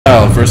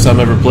first time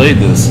I ever played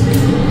this.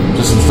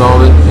 Just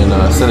installed it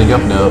and setting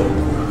up now.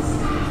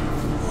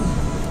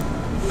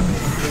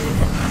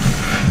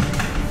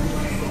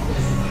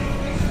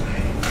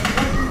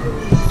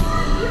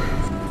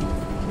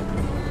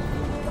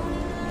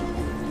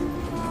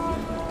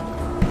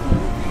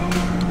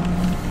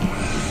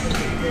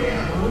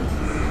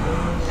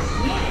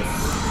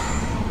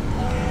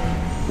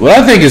 What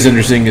I think is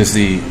interesting is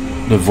the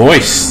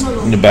voice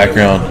in the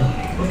background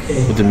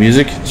with the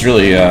music. It's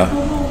really,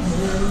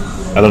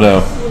 I don't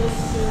know,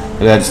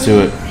 it adds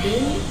to it.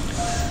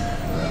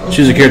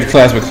 Choose a character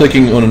class by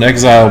clicking on an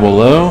Exile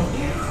below.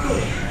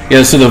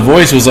 Yeah, so the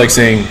voice was like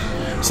saying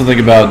something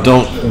about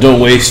don't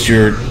waste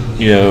your,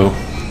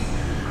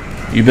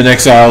 you've been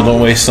exiled,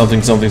 don't waste something.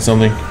 I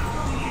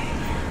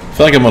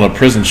feel like I'm on a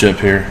prison ship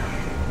here.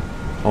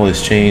 All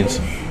these chains.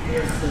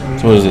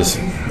 So what is this?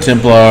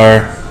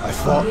 Templar. I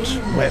fought,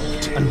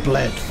 wept, and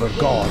bled for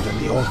God and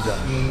the Order.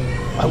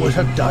 I would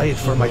have died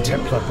for my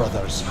Templar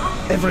brothers,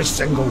 every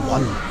single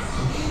one.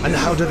 And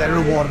how do they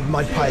reward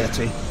my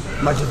piety,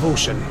 my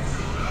devotion?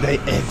 They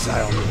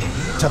exile me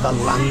to the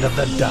land of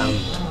the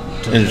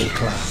damned, to be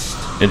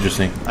classed.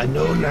 Interesting. I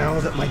know now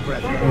that my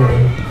brethren...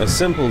 A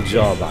simple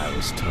job, I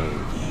was told.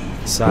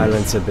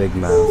 Silence a big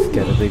mouth,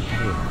 get a big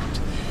payment,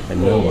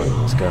 and no one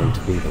was going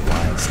to be the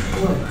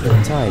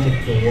wiser. Tidy,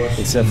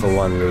 except for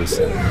one loose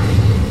end.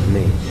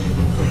 Me.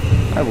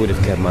 I would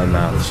have kept my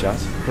mouth shut.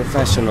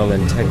 Professional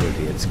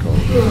integrity, it's called.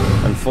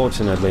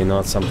 Unfortunately,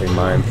 not something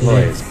my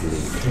employers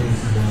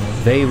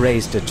believed. They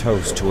raised a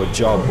toast to a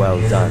job well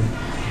done.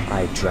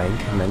 I drank,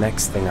 and the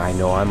next thing I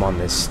know, I'm on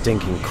this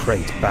stinking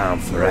crate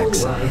bound for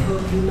exile.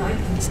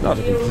 It's not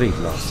a complete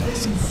loss, I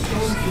suppose.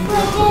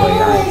 The way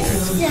I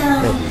heard it,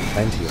 there'd be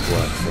plenty of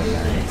work for a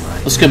man in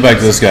my... Let's get back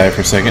to this guy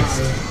for a second.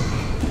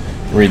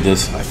 Read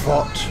this. I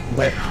fought,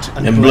 wept,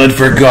 and bled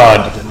for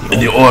God and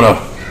the Order.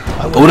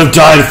 I would have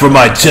died for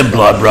my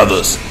Templar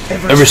brothers,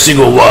 every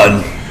single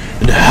one.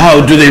 And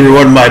how do they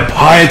reward my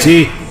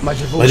piety, my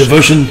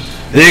devotion?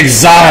 They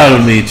exile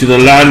me to the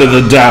land of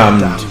the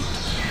damned,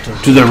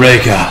 to the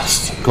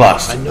Raycast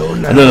class. I know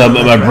that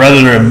my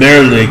brethren are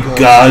merely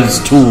God's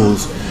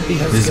tools. He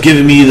has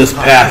given me this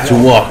path to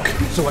walk,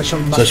 so I shall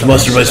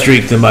muster my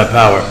strength and my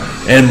power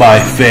and my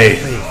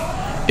faith.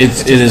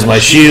 It is my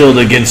shield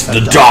against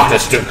the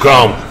darkness to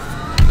come.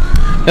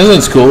 That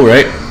sounds cool,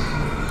 right?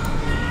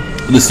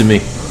 Listen to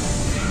me.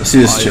 Let's see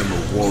this. I am a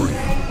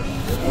warrior,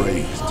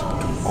 raised to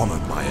honor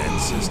my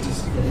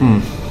ancestors.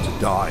 To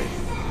die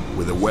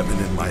with a weapon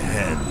in my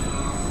hand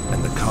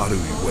and the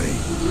Karui way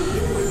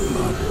in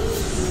my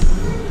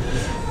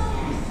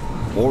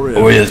blood.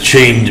 Warrior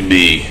chained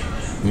me,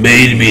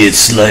 made me its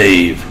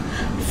slave.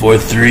 For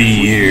 3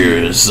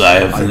 years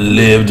I have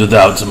lived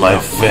without my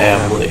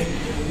family,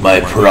 my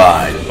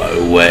pride, my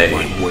way.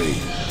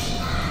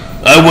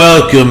 I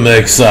welcome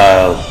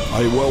exile.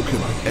 I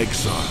welcome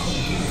exile.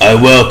 I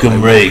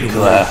welcome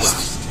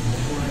Raycast.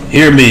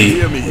 Hear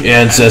me,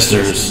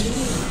 ancestors.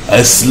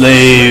 A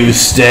slave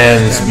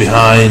stands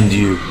behind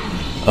you.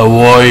 A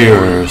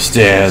warrior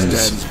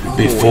stands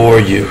before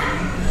you.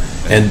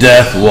 And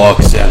death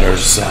walks at her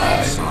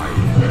side.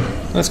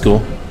 That's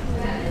cool.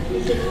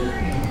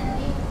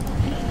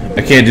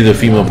 I can't do the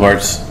female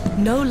parts.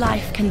 No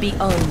life can be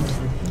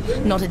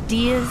owned. Not a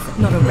deer's,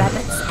 not a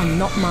rabbit's, and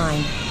not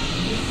mine.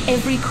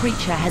 Every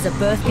creature has a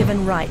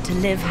birth-given right to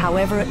live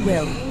however it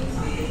will,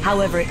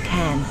 however it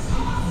can.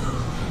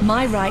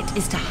 My right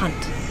is to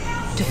hunt,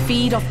 to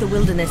feed off the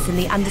wilderness in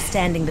the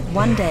understanding that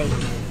one day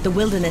the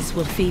wilderness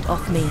will feed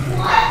off me.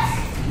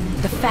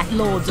 The fat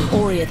lords of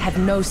Oriath have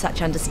no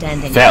such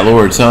understanding. Fat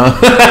lords, huh?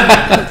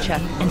 Poacher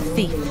and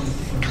thief,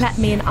 clap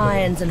me in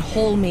irons and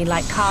haul me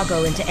like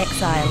cargo into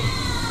exile.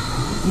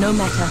 No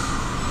matter.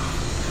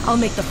 I'll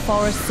make the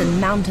forests and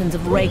mountains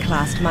of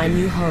Raycast my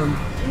new home.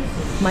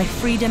 My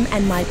freedom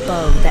and my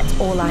bow, that's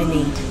all I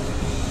need.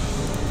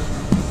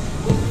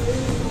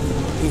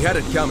 He had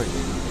it coming.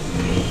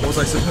 Was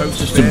I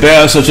supposed to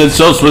bear such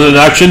insults with an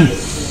action?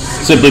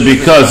 Simply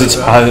because it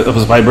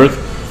was my birth?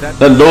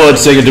 That lord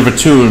sang a different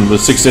tune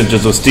with 6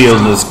 inches of steel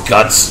in his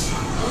guts.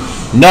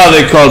 Now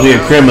they call me a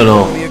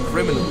criminal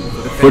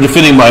for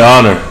defending my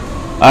honor.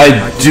 I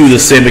do the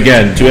same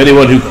again to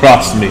anyone who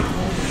crossed me.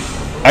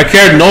 I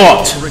care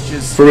naught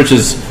for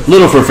riches,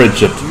 little for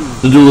friendship.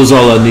 The duel is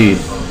all I need.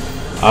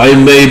 I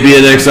may be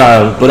in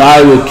exile, but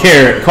I will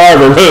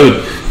carve a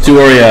road to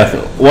Oriath.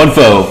 One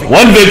foe,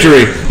 one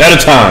victory at a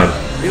time.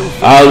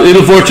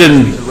 Ill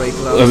fortune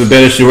I've been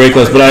banished to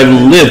Raycast, but I've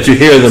lived to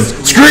hear them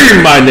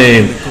scream my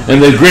name in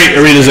the great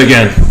arenas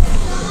again.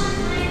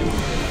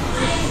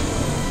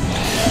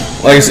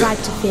 Like I said,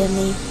 to fear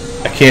me.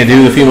 I can't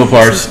do the female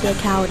parts. Their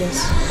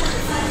cowardice.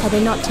 Had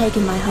they not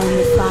taken my home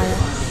with fire,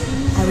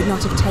 I would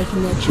not have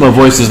taken their children. My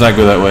voice does not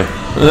go that way.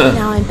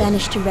 Now I'm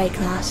banished to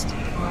Raycast.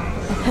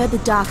 I've heard the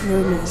dark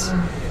rumors,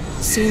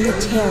 seen the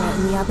terror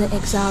in the other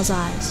exiles'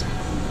 eyes.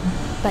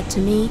 But to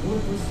me,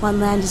 one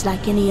land is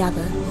like any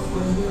other.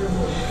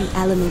 The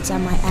elements are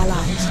my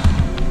allies,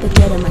 the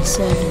dead are my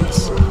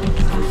servants,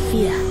 and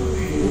fear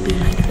will be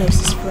my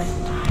closest friend.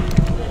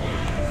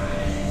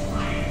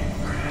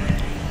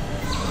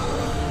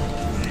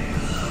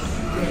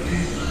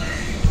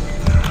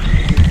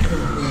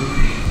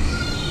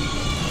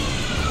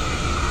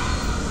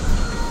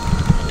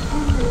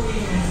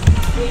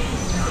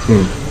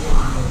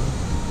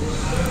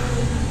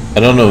 I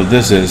don't know what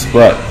this is,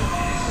 but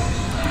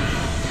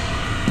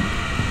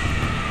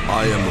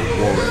I am a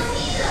warrior,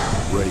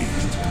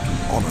 raised to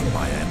honor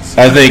my ancestors.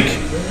 I think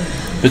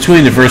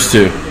between the first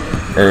two,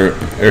 or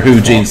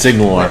who Gene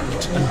Signal are.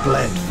 Wept and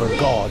bled for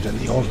God and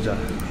the Order.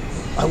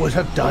 I would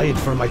have died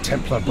for my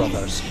Templar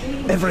brothers,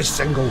 every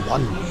single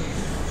one.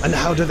 And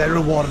how do they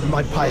reward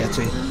my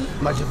piety,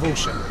 my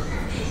devotion?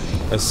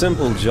 A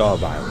simple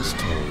job, I was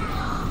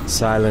told.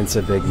 Silence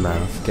a big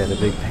mouth, get a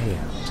big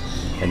payout.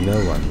 And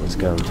no one was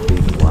going to be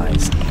the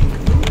wiser.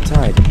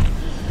 Tidy,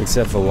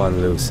 except for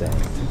one loose end.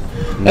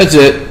 That's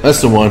it.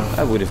 That's the one.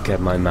 I would have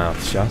kept my mouth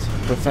shut.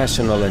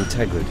 Professional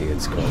integrity,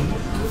 it's called.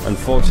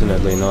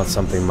 Unfortunately, not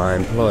something my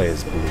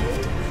employers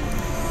believed.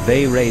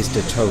 They raised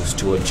a toast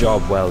to a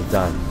job well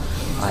done.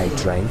 I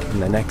drank, and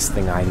the next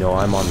thing I know,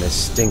 I'm on this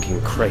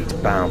stinking crate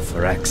bound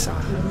for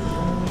exile.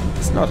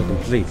 It's not a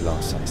complete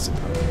loss, I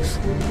suppose.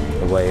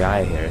 The way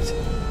I hear it,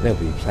 there'll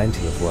be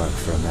plenty of work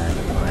for a man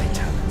of my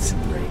talents in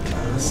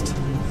Rayclast.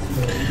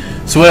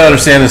 So what I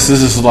understand is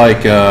this is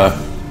like you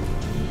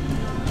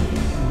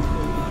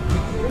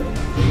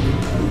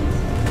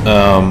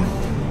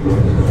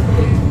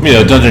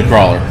know, dungeon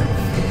crawler,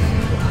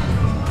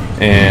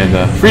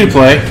 and free to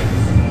play.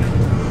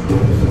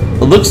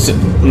 It looks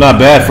not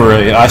bad for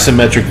an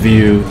isometric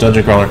view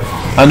dungeon crawler.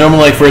 I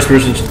normally like first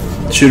person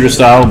shooter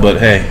style, but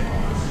hey,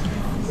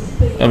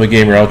 I'm a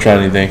gamer, I'll try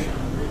anything.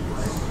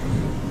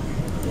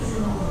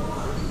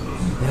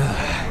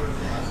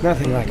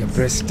 Nothing like a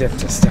brisk dip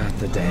to start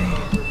the day.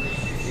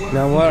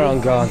 Now where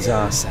on God's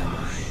arse am I?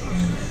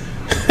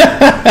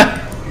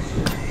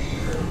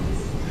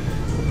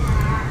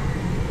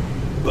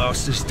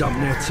 Bastards dumped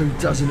near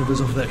 24 of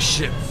us off that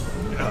ship.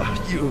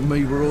 You and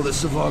me were all that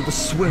survived the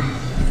swim.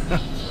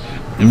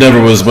 There never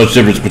was much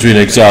difference between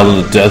exile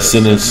and a death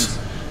sentence.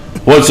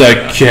 Once I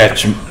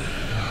catch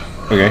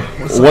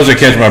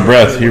my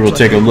breath, here we'll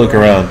take a look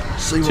around.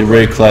 See what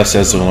Rayclast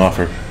has to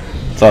offer.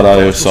 Thought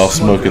I saw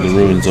smoke in the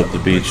ruins up the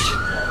beach.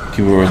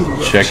 Keep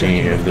worth checking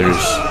if there's.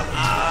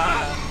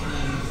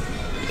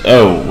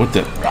 Oh, what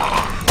the?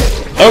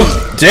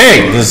 Oh,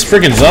 dang! This is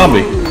freaking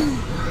zombie.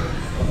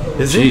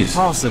 Is it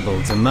possible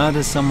to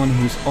murder someone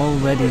who's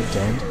already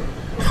dead?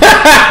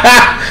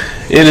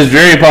 It is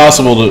very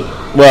possible to.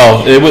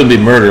 Well, it wouldn't be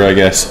murder, I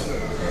guess.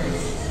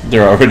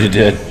 They're already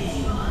dead.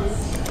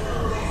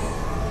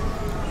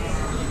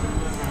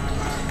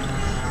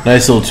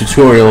 Nice little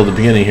tutorial at the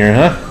beginning here,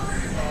 huh?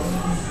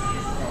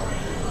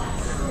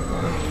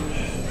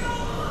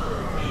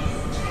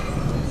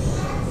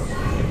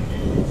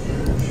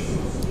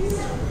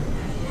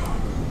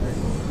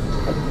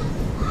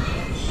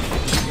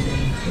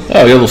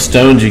 Oh, you got little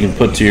stones you can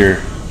put to your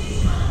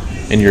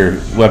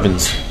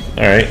weapons.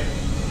 All right.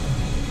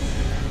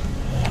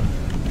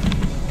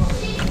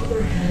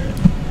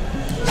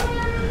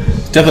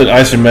 Definitely an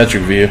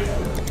isometric view.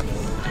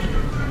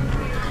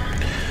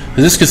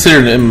 This is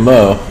considered an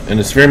MMO, and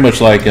it's very much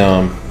like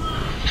yeah.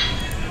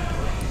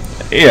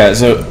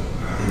 So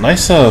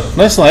nice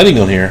lighting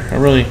on here. I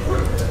really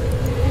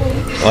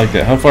like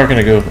that. How far can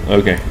I go?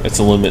 Okay, that's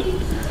a limit.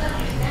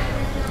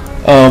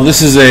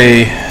 This is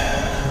a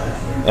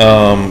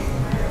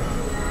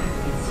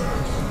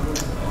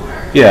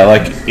yeah,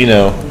 like, you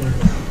know,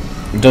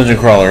 dungeon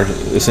crawler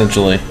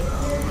essentially.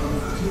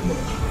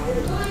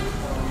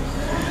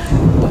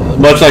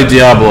 Much like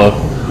Diablo,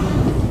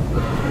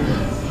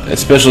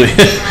 especially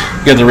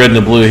you got the red and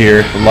the blue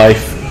here,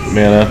 life,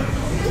 mana.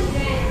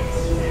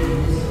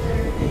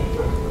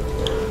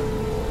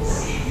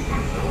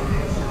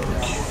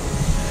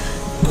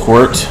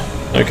 Court,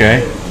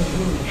 okay.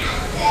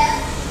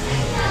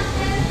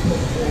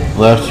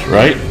 Left,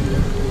 right.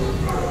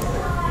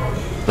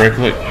 Right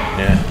click,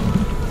 yeah.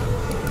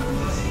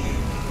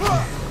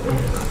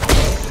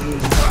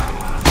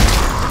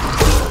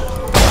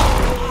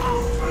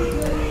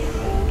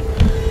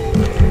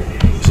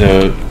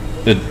 So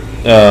the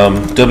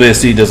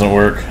WSD doesn't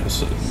work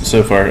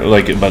so far,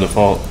 like it by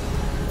default.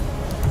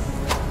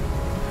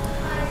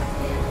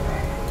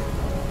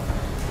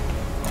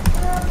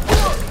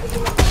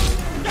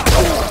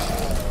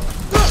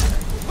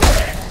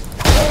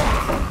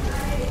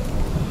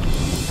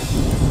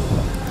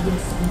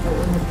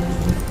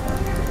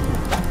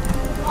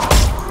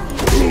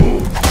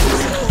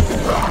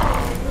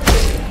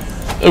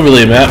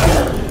 Overlay map.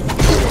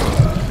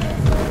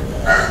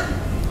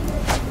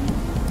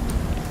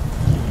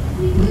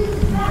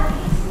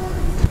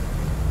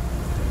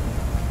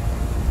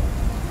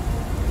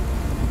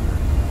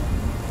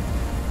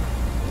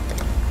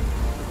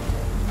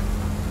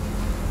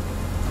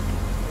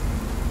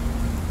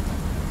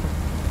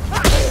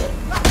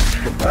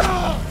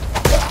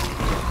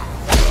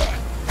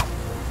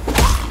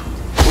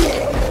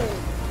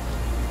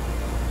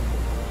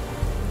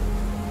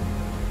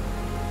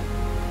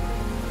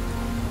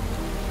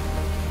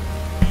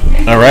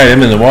 Alright,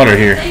 I'm in the water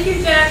here. Thank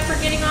you, Jack, for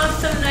getting off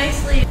so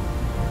nicely.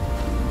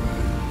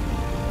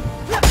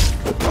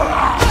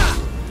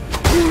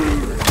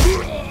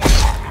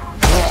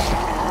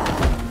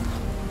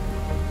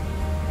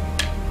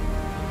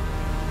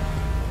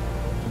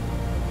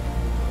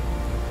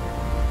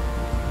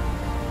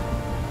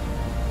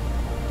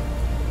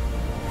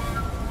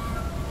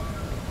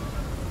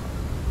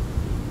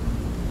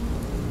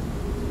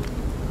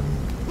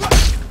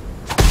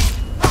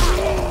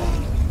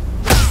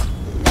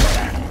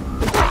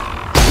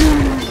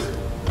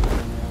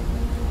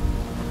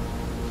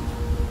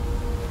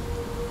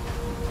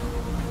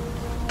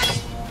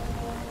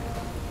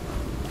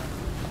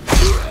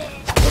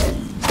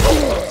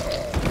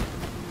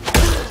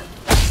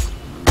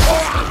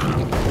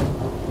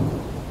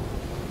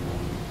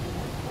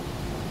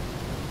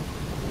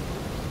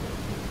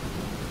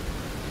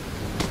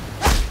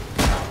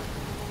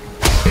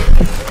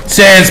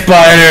 Sand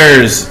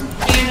spiders!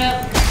 Stand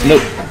up.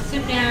 Nope.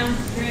 Sit down.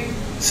 Drink.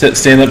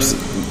 Stand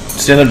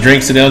up,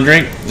 drink, sit down,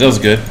 drink. That was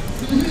good.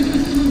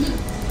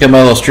 Got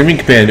my little streaming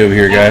companion over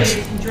here, guys.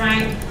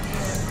 Drank.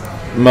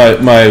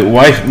 My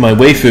wife, my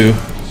waifu.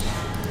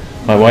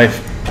 My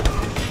wife.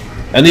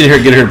 I need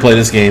to get her to play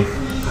this game.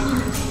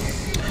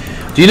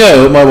 Do you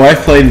know my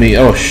wife played me?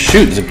 Oh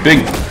shoot! There's a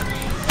big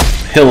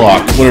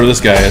hillock, whatever this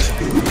guy is.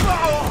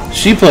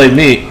 She played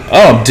me.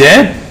 Oh, I'm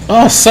dead.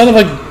 Oh, son of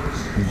a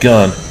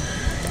gun.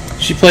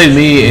 She played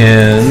me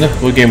in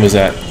what game was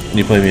that?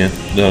 You played me in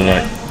the other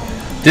night.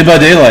 Dead by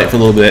Daylight for a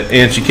little bit,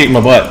 and she kicked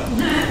my butt.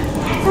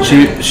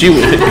 She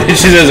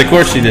says, of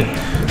course she did.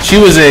 She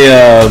was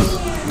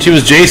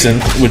Jason,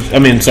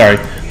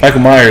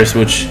 Michael Myers,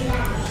 which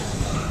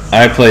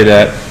I played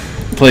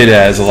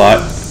as a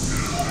lot,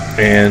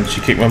 and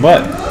she kicked my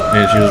butt,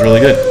 and she was really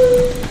good.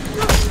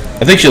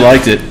 I think she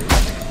liked it.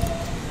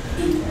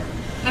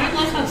 I don't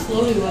like how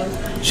slow he was.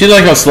 She didn't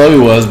like how slow he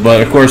was,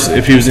 but of course,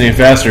 if he was any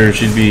faster,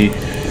 she'd be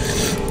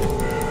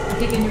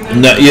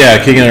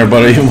kicking her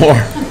butt even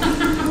more.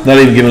 Not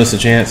even giving us a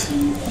chance.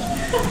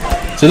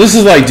 So this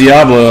is like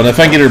Diablo, and if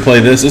I can get her to play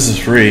this is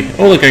free.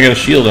 Oh look, I got a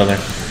shield on there.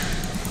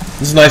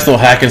 This is a nice little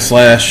hack and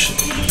slash,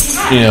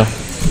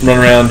 run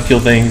around,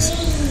 kill things.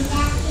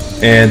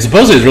 And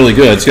supposedly it's really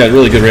good. It's got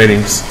really good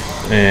ratings.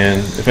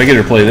 And if I get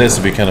her to play this,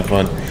 it'd be kind of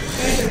fun.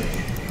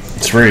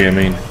 It's free, I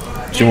mean,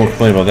 she won't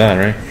complain about that,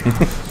 right?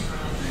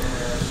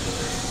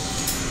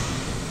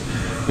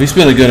 We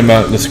spent a good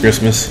amount this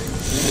Christmas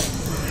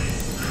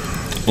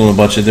on a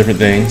bunch of different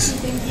things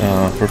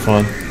for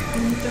fun.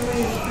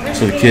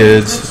 For the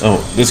kids.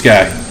 Oh, this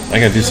guy. I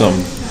gotta do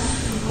something.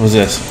 What is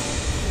this?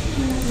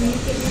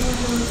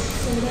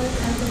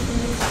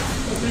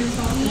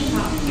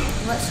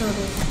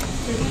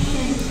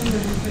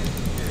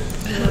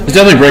 It's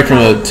definitely a break from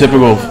the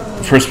typical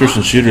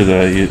first-person shooter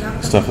that I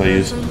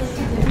use.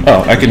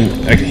 Oh, I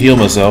can heal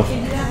myself.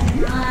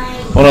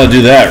 Why don't I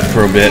do that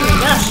for a bit?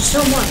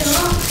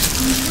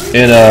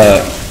 And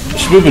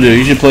Shboopadoo,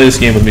 you should play this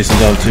game with me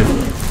sometime too.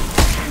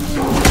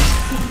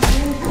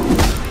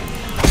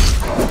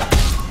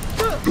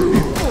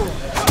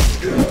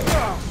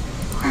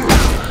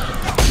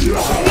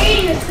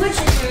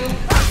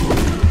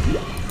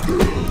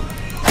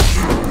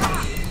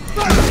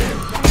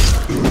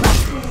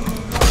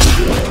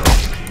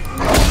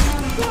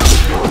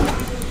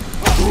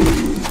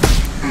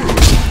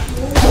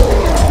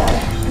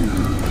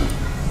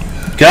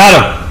 Got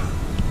him.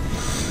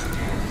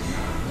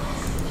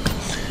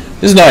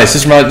 This is nice.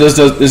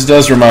 This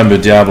does remind me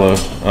of Diablo,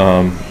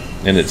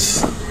 in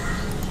its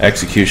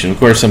execution. Of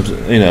course,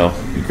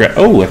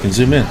 oh, I can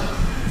zoom in.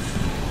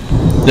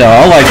 No,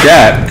 I like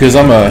that because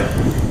I'm a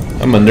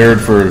nerd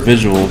for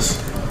visuals.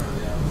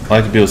 I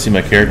like to be able to see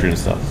my character and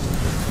stuff.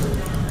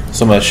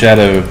 So I'm a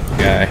shadow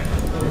guy,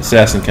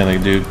 assassin kind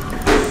of dude,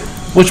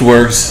 which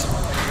works.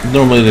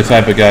 Normally the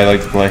type of guy I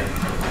like to play.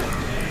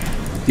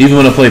 Even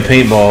when I play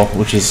paintball,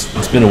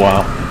 it's been a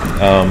while,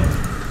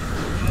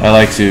 I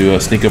like to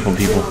sneak up on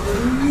people.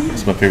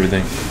 It's my favorite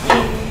thing.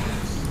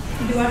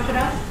 Did you watch it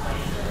up?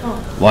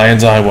 Oh.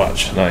 Lion's Eye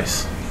Watch,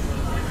 nice.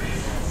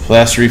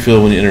 Flask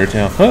refill when you enter a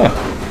town. Huh.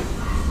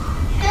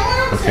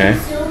 Okay.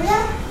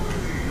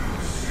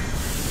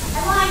 I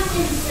want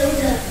some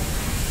soda.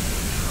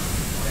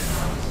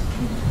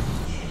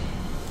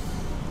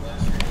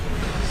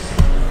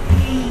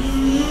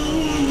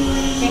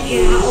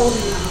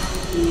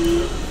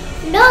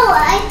 No, I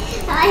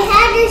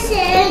had her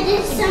say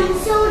there's some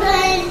soda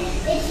and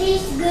it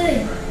tastes good.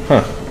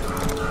 Huh.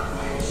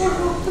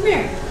 Come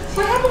here.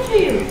 What happened to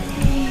you?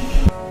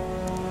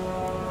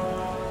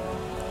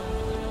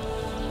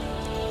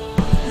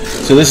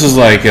 So this is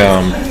like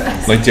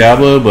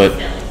Diablo, but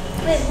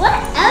Wait, what?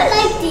 I would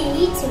like to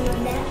eat some of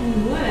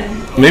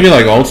that. maybe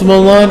like Ultima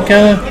Online,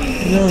 kind of,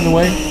 in a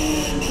way,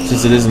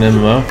 since it is an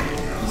MMO.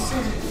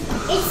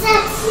 It's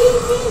that same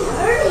thing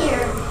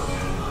earlier.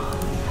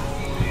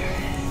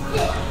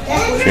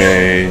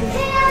 Okay.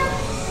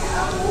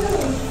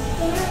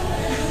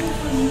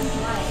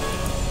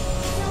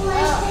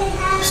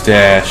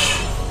 Stash.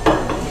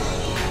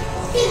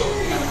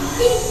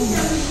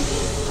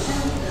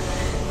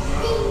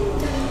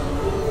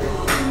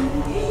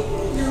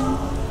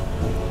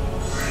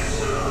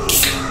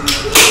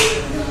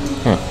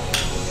 Huh.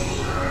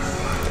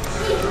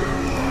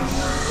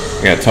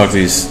 I gotta talk to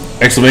these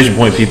exclamation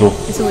point people.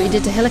 I saw what you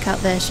did to Hillock out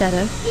there,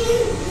 Shadow.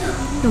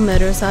 Your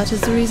murderous art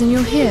is the reason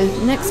you're here,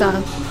 in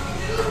exile.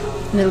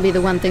 And it'll be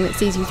the one thing that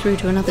sees you through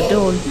to another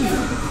dawn.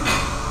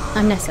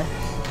 I'm Nessa,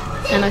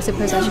 and I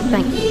suppose I should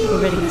thank you for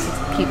ridding us of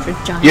the putrid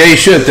giant. Yeah, you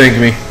should thank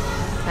me.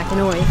 Back in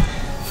Ori,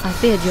 I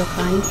feared your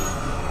kind,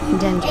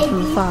 condemned you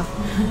from afar.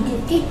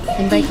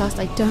 In Raycast,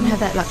 I don't have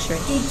that luxury.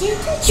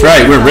 That's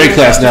right, we're in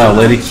Raycast now,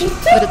 lady.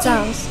 But it's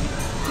ours.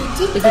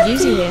 We could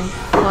use you here,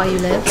 while you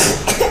live.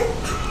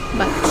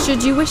 But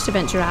should you wish to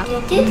venture out,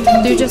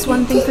 do just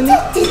one thing for me.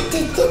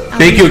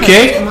 Bake you a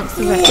cake? Amongst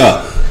the rest,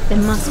 there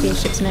must be a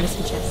ship's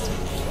medicine chest.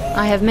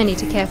 I have many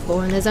to care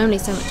for, and there's only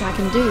so much I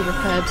can do with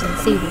herbs and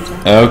seawater.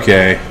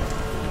 Okay.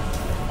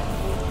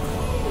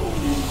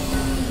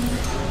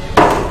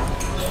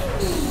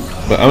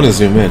 But I'm gonna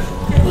zoom in.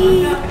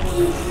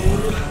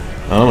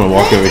 I'm gonna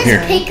walk over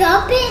here. Pick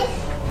up it?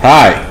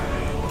 Hi.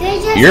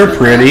 You're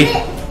pretty.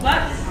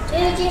 What?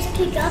 Did I just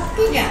pick up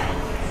it? Yeah.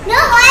 No,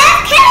 I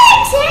have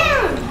carrots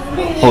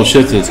down. Hold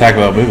shift to attack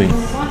without moving.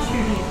 Watch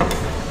your hand.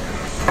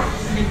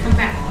 And then come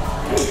back.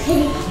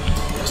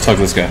 Let's talk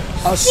to this guy.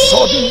 A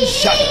sudden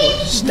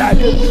shadow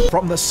staggered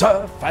from the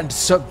surf and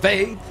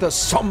surveyed the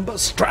somber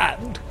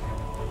strand.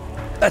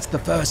 That's the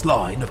first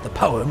line of the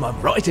poem I'm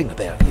writing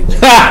about you.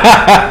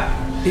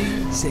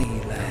 Easy,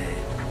 lad.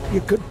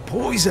 You could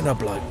poison a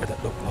bloke with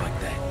a look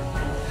like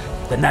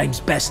that. The name's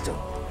Bestel,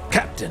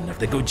 captain of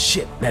the good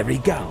ship Merry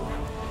Gull.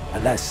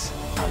 Alas,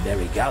 my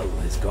Merry Gull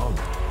is gone.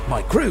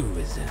 My crew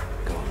is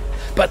gone.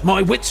 But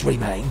my wits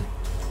remain,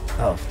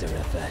 after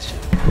a fashion.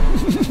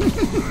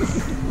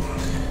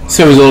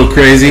 So he's a little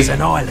crazy. There's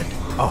an island,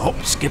 a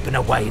hop, skip and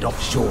a wade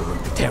offshore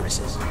of the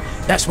terraces.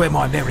 That's where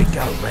my Merry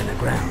Gull ran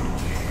aground.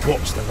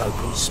 Watched the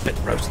locals spit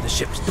roast the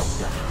ship's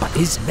doctor, but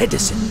his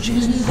medicine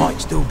chest might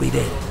still be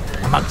there,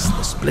 amongst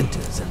the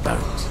splinters and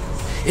bones.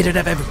 It'd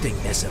have everything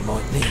Nessa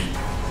might need.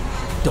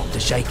 Dr.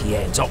 Shaky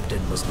Hands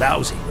Opton was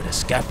lousy with a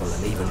scalpel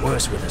and even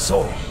worse with a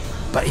saw,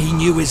 but he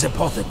knew his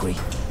apothecary.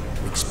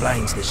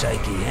 Explains the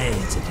shaky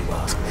hands, if you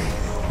ask me.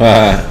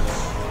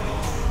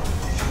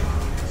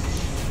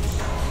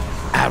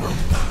 Aaron,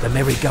 the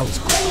Merry Gull's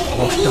crew,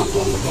 washed up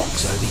on the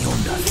rocks over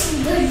yonder.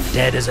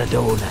 Dead as a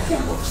doornail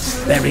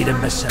was, buried in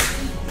myself.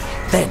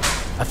 Then,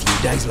 a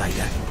few days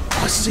later,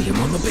 I see him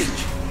on the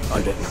beach. I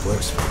don't know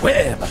worse for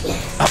where, but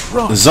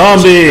upright.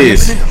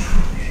 Zombies! A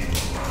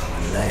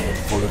land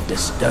full of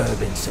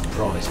disturbing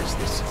surprises,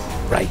 this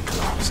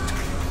Rayclast.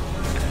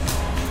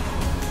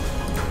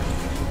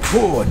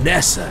 Poor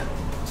Nessa.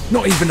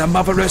 Not even a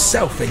mother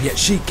herself, and yet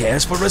she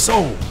cares for us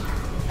all.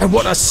 And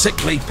what a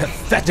sickly,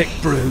 pathetic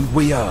brood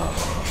we are.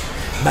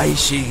 May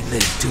she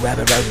live to have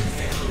her own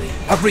family,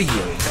 a real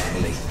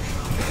family.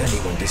 If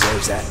anyone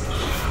deserves that,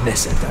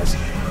 Nessa does.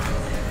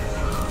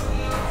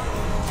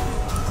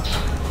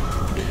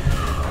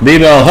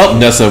 Maybe I'll help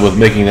Nessa with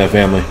making that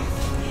family.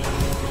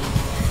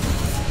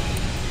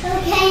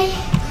 Okay.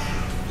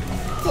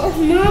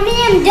 Mommy,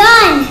 I'm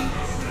done.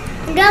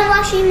 I'm done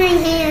washing my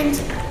hands.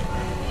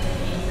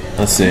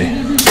 Let's see.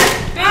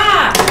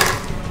 Ah!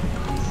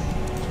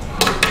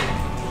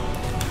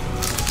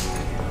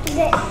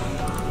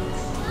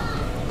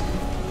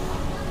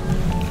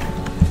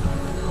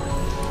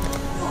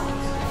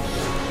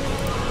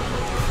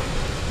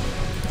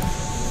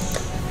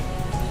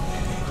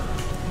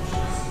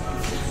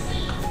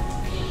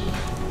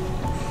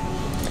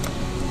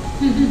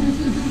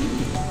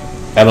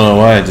 I don't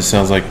know why, it just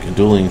sounds like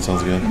dueling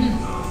sounds good.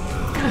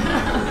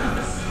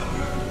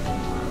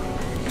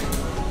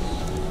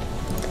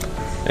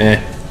 Eh.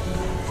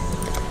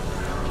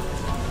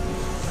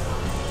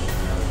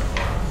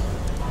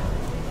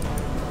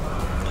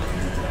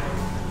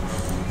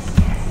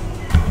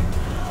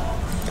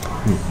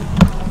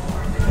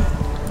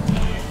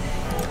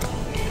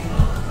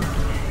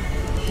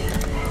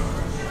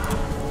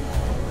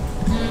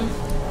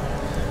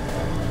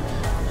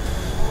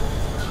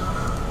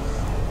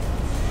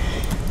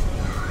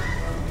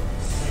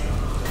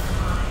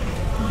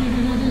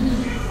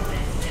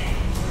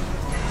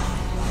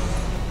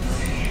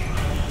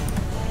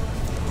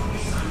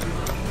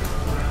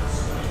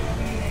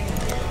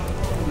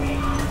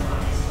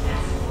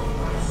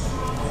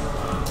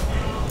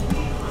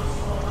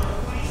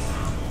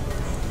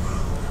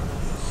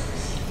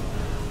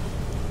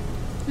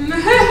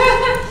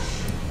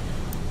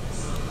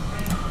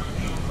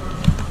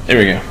 There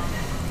we go.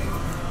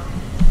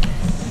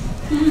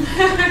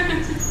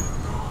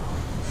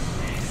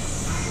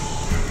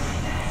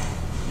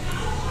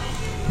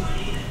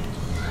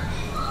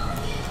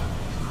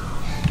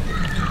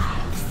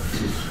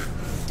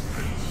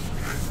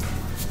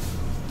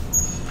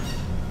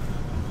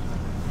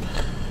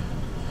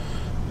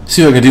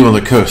 See what I can do on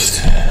the coast.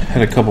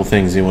 Had a couple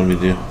things he wanted me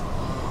to do.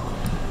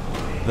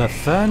 The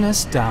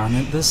furnace down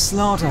at the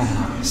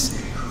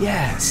slaughterhouse.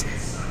 Yes,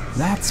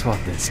 that's what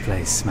this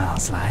place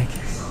smells like.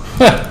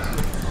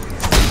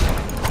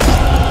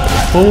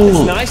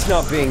 It's nice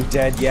not being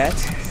dead yet.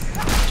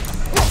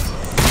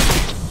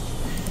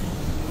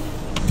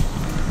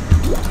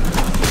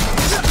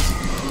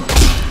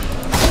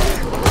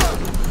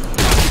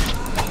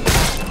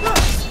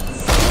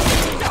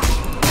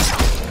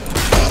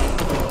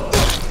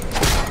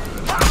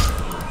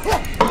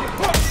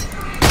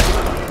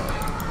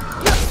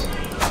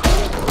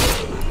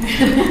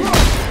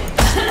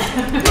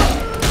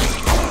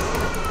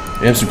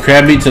 We have some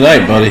crab meat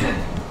tonight, buddy.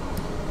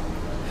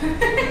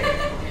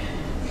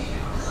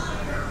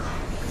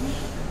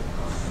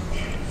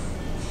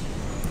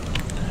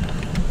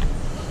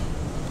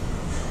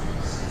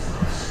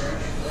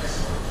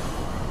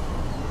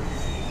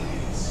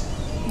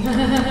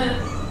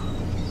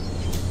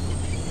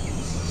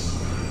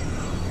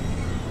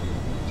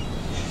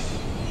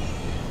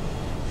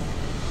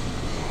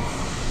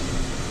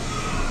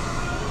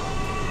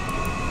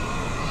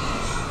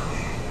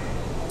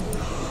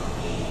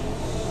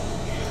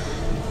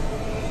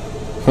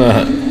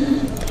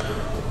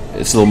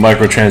 It's little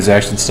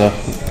microtransaction stuff.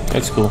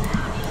 That's cool.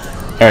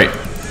 Alright.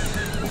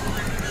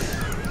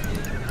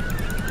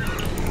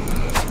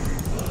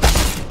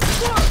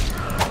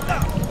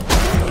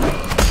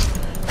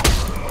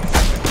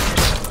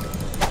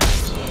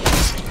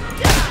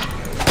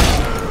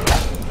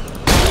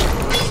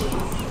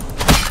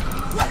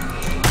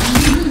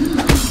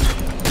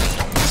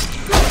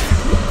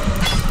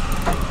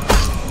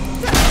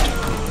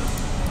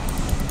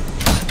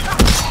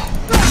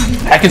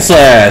 Hack and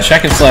slash,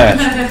 hack and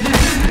slash.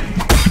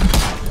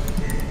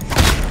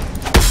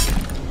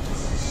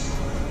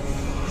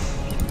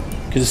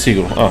 Get the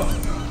seagull. Oh.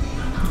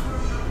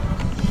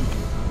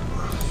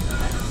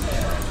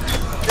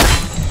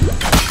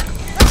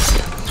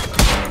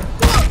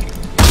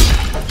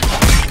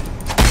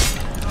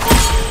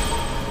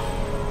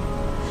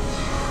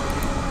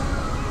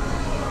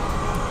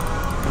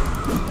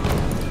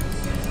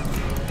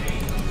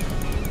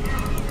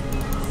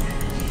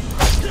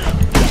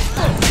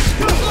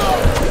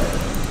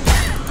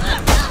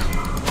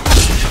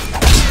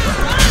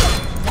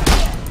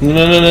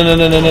 No, no, no, no,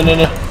 no, no, no, no,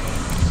 no.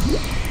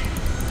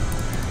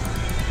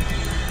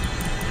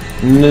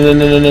 No, no,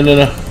 no, no, no, no,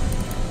 no.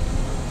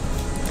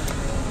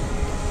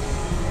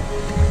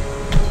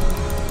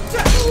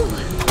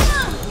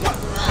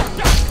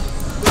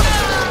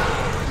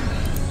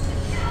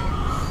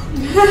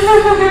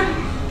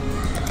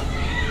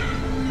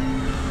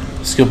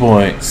 Skill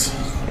points.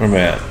 Where am I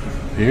at?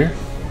 Here?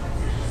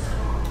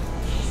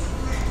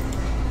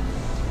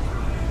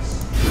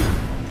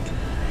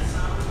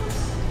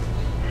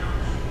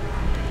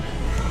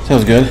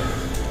 Sounds good.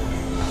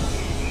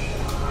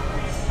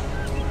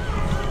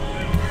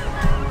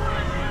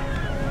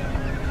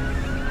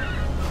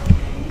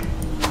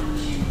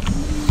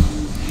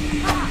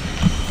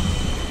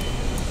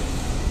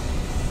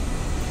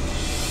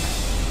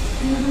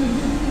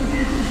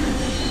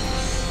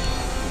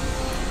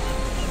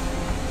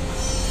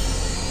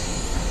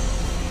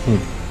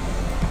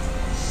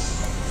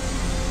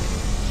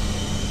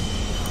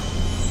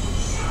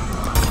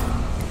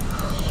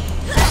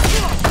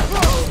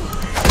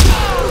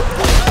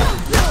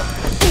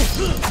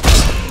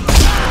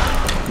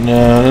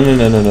 No, no,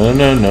 no, no, no,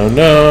 no, no,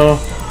 no.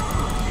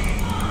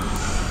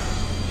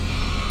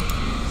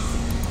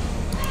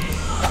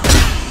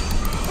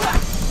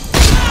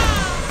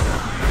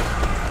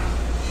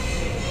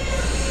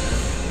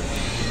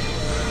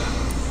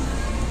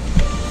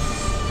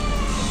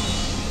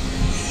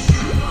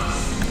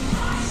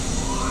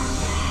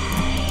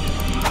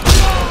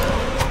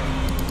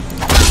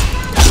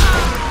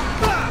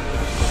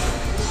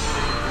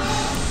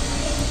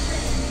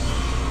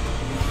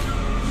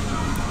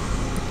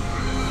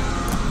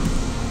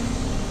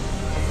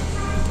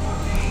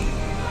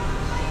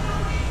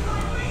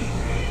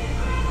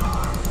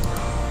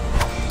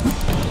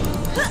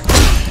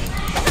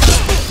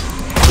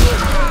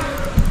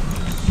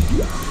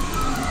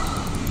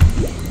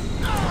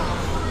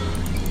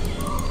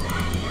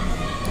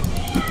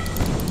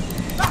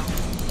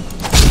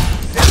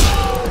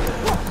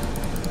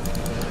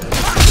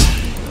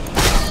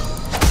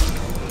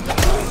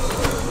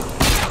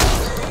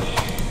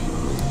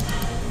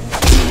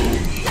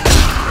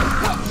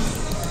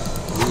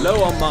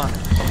 Low on mana.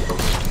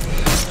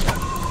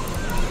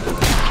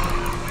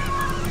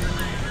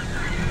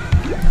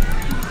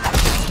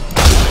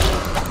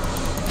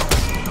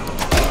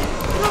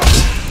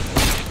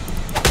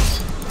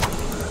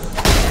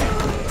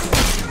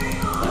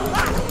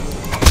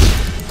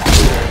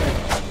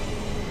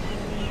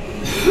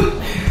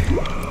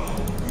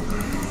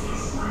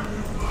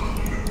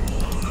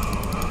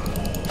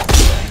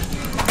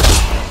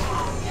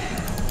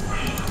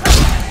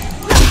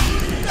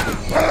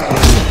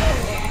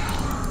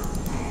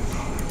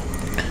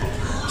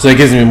 So that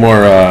gives me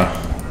more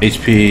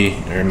HP,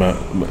 or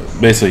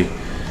basically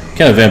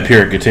kind of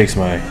vampiric. It takes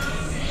my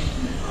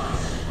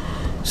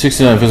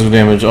 69 physical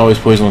damage, always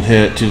poison on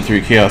hit, 2 to 3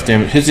 chaos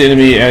damage. Hits the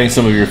enemy, adding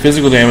some of your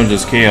physical damage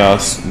as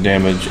chaos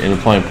damage, and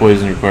applying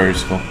poison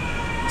requires skill.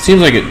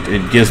 Seems like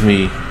it gives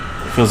me,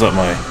 it fills up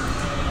my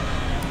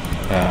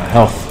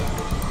health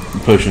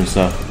potion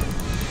stuff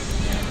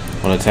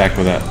on attack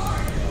with that.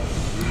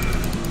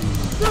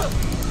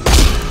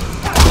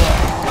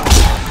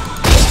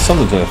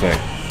 Something to that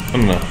effect. I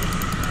don't know.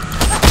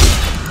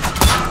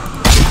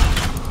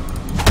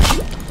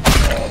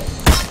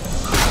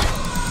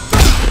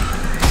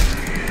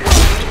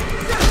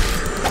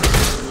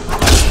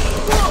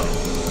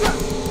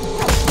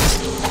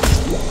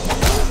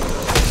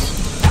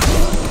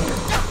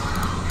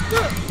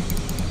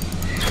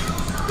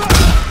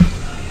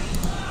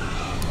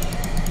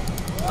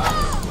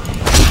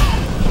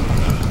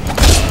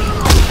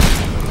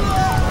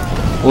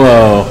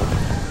 Whoa.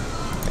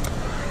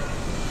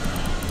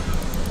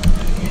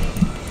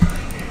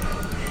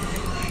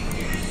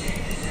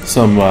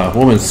 Some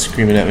woman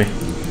screaming at me.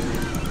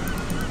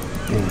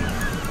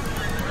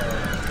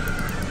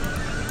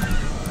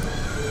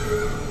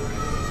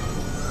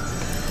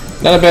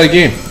 Not a bad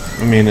game.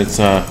 I mean, it's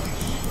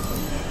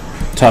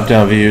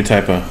top-down view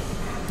type of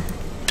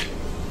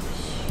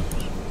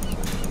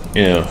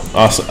you know,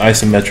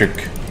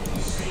 isometric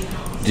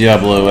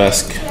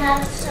Diablo-esque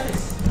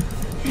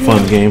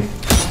fun game.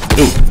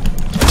 Ooh.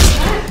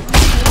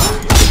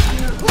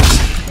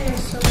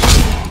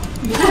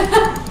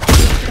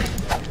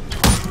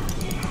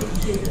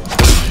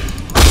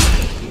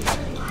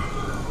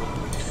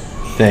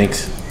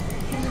 Thanks.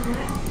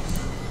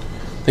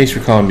 Thanks for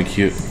calling me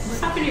cute. What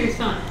happened to your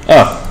son?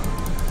 Oh.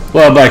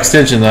 Well, by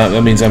extension,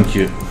 that means I'm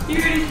cute. You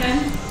already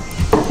said.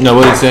 No,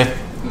 what did he say?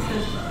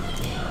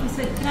 He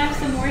said, can I have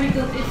some more? He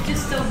goes, it's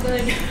just so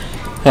good.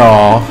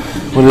 Aw.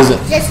 What is it?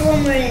 Just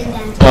one more and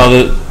that's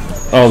it.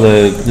 Oh,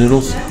 the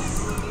noodles? Just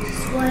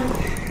one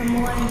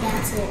more and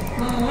that's it.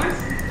 One more?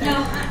 No,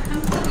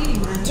 I'm still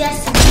eating one.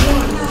 Just one.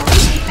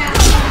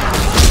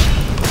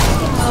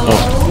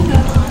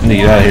 Oh. I need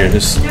to get out of here.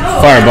 This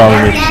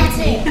fireballing me. That's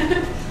it.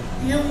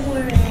 No more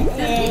and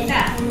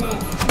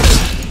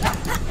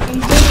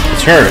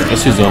It's her.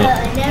 That's who's doing it.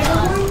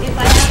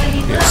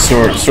 Yeah,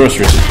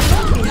 sorceress.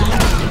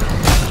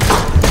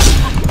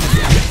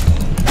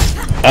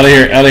 Out of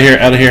here, out of here,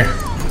 out of here.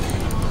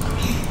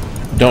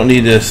 Don't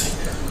need this.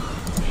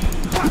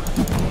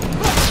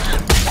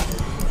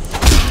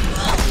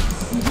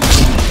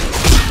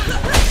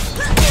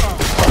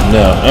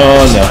 No.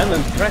 Oh, no. I'm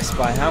impressed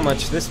by how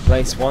much this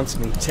place wants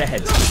me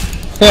dead.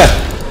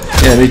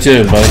 Yeah, me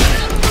too, buddy.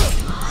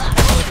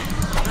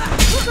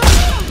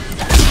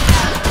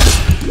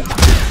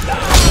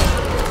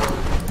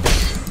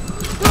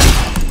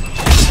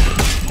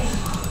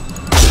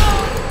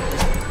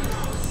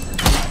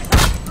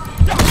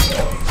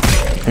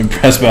 I'm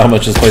impressed by how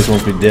much this place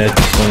wants me dead.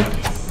 It's funny.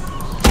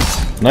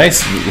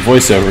 Nice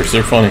voiceovers,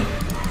 they're funny.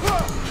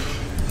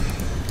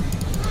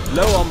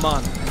 Low on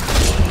mana.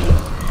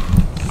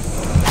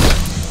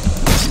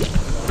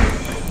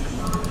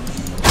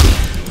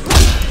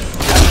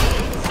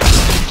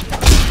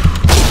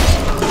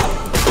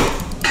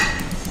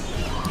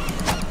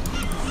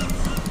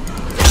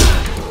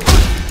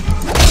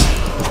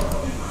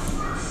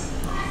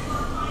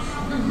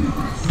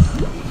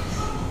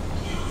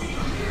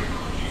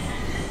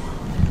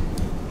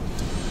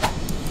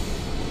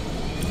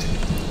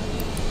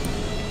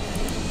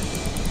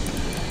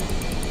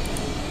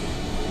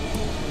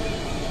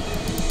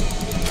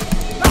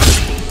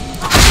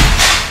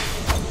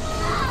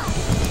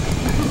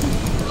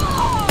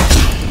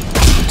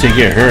 Take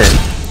care of her.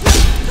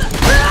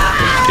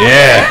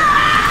 Yeah.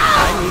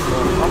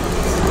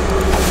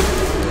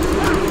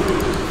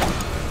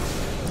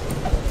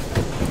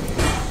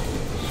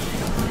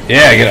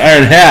 Yeah, I get an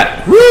iron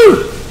hat. Woo!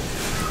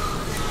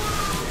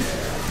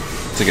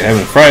 It's like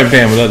having a frying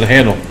pan without the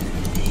handle.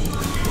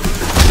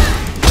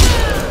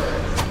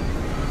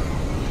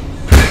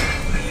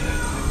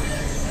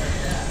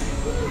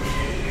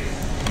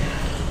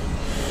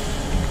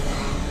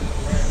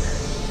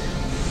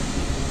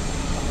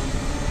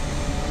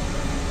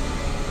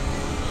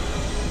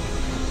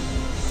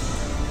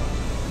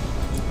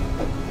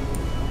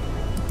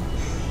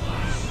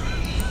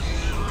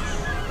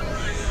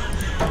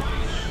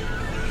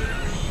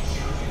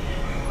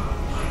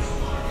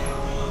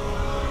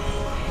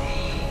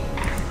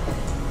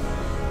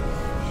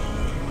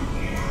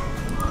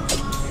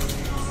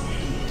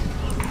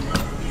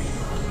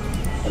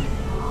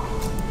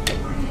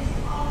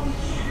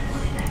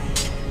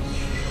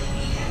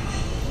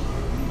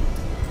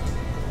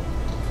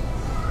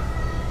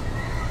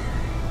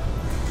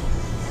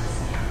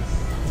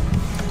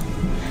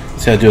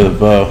 See how to do with a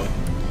bow.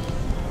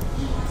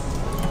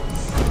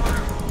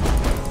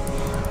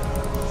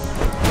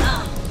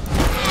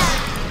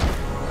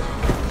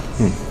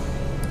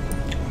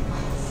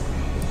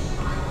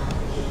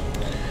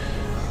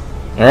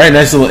 Alright,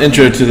 nice little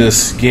intro to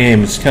this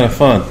game. It's kind of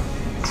fun.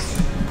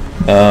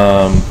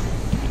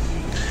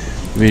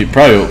 It'd be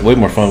probably way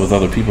more fun with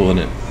other people in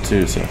it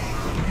too, so.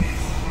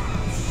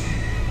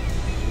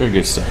 Very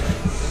good stuff.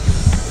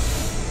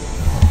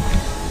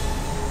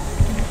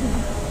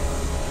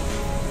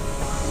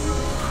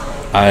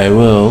 I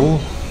will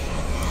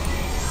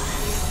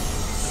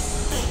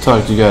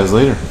talk to you guys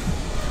later.